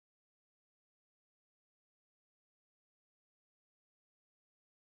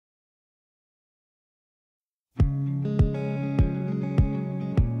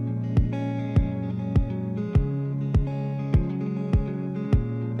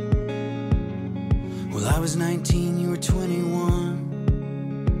Well, I was 19, you were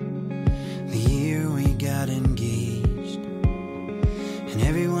 21, the year we got engaged. And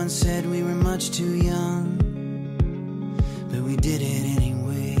everyone said we were much too young, but we did it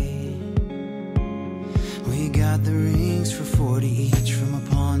anyway. We got the rings for 40 each from a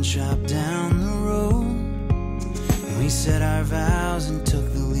pawn shop down the road. And we said our vows and took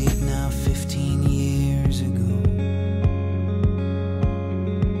the leap now 15 years ago.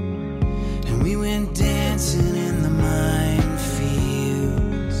 We went dancing in the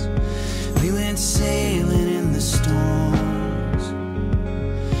minefields. We went sailing in the storms.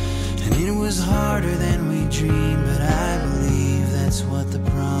 And it was harder than we dreamed, but I believe that's what the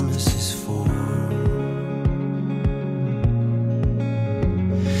promise is for.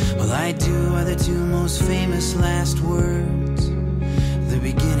 Well, I do are the two most famous last words, the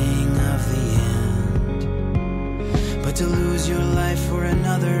beginning of the end. But to lose your life for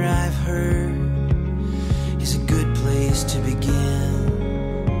another, I've heard, is a good place to begin.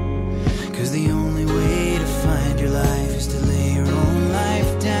 'Cause the only way to find your life is to lay your own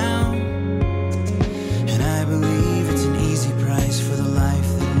life down. And I believe it's an easy price for the life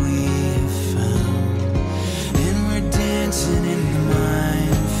that we have found. And we're dancing in the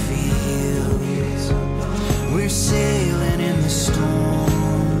minefields, we're sailing in the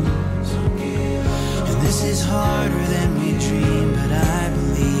storms. And this is harder than we dreamed, but I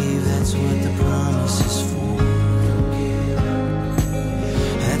believe that's what the promise is for.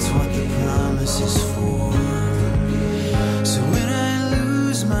 That's what the promise is for. So when I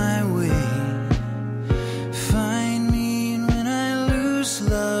lose my way, find me. And when I lose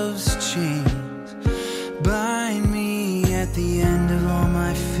love's chains, bind me. At the end of all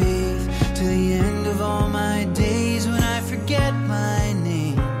my faith, to the end of all my days, when I forget my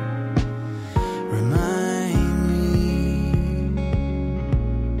name, remind me.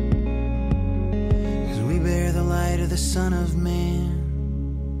 'Cause we bear the light of the Son of Man,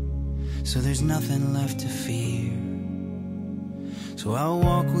 so there's nothing left to fear. So I'll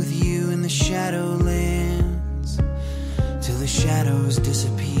walk with you in the shadowlands till the shadows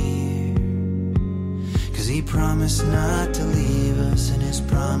disappear. 'Cause he promised not to leave us, and his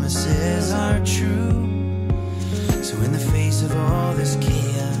promises are true. So in the face of all this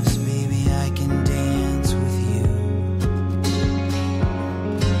chaos, baby, I can dance with you.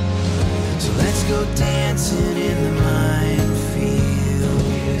 So let's go dancing in the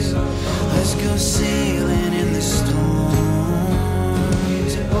minefields, let's go sailing in the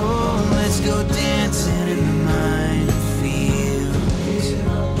storms. Oh, let's go dancing in the minefields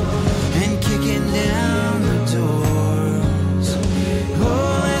and kicking down the doors.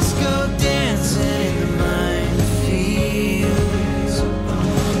 Oh, let's go dancing in the minefields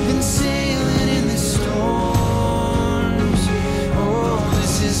and sailing in the storms. Oh,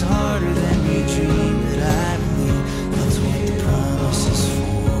 this is harder than we dreamed, but I believe that's what the promise is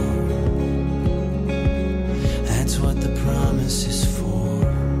for. That's what the promise is for.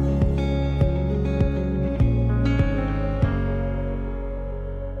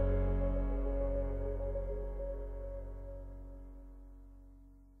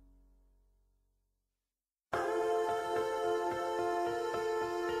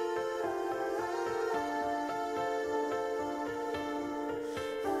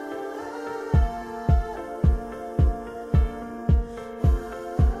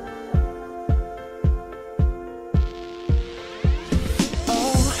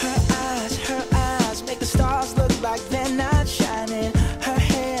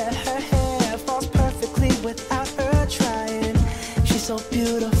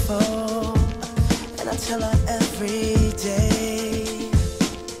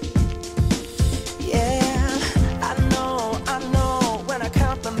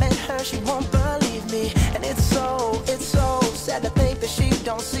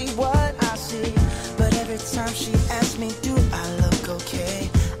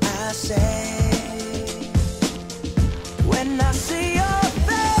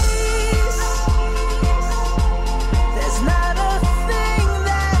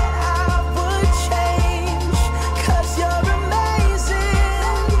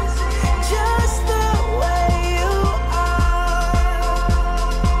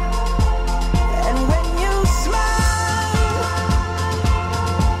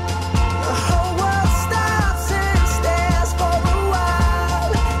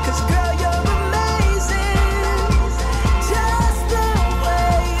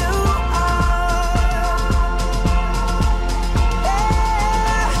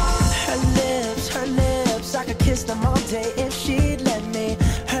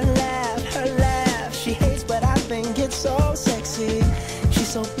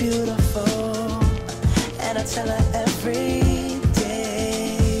 so beautiful. I tell her every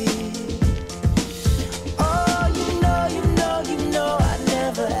day. Oh, you know I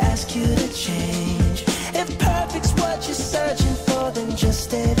never ask you to change. If perfect's what you're searching for, then just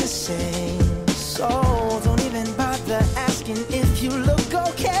stay the same. So don't even bother asking if you look